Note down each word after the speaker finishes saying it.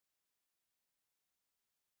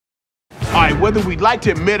right, whether we'd like to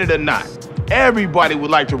admit it or not, everybody would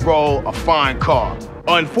like to roll a fine car.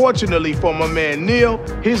 Unfortunately for my man Neil,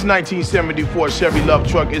 his 1974 Chevy Love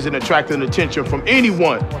truck isn't attracting attention from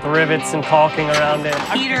anyone. The rivets and caulking around it.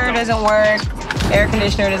 Heater doesn't work. Air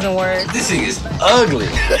conditioner doesn't work. This thing is ugly.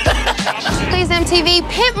 Please, MTV,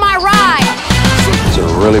 pimp my ride. It's a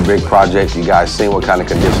really big project. You guys seen what kind of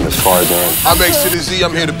condition this car is in? I'm X to the Z.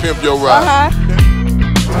 I'm here to pimp your ride.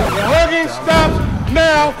 The hugging stops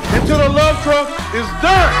now until the love truck is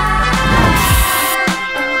done.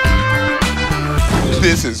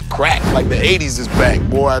 This is crack. Like the 80s is back,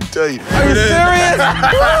 boy, I tell you. Are you serious?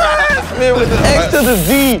 Man, with the X to the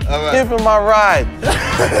Z, pimping my ride.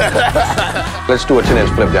 Let's do a 10-inch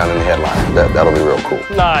flip down in the headline. That'll be real cool.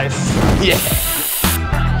 Nice. Yeah.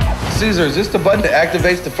 Caesar, is this the button that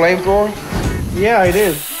activates the flamethrower? Yeah, it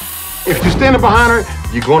is. If you're standing behind her,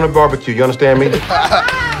 you're going to barbecue. You understand me?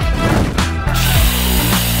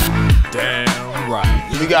 Damn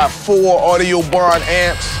right. We got 4 audio barn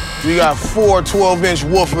amps. We got 4 12-inch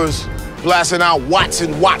woofers blasting out watts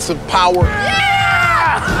and watts of power.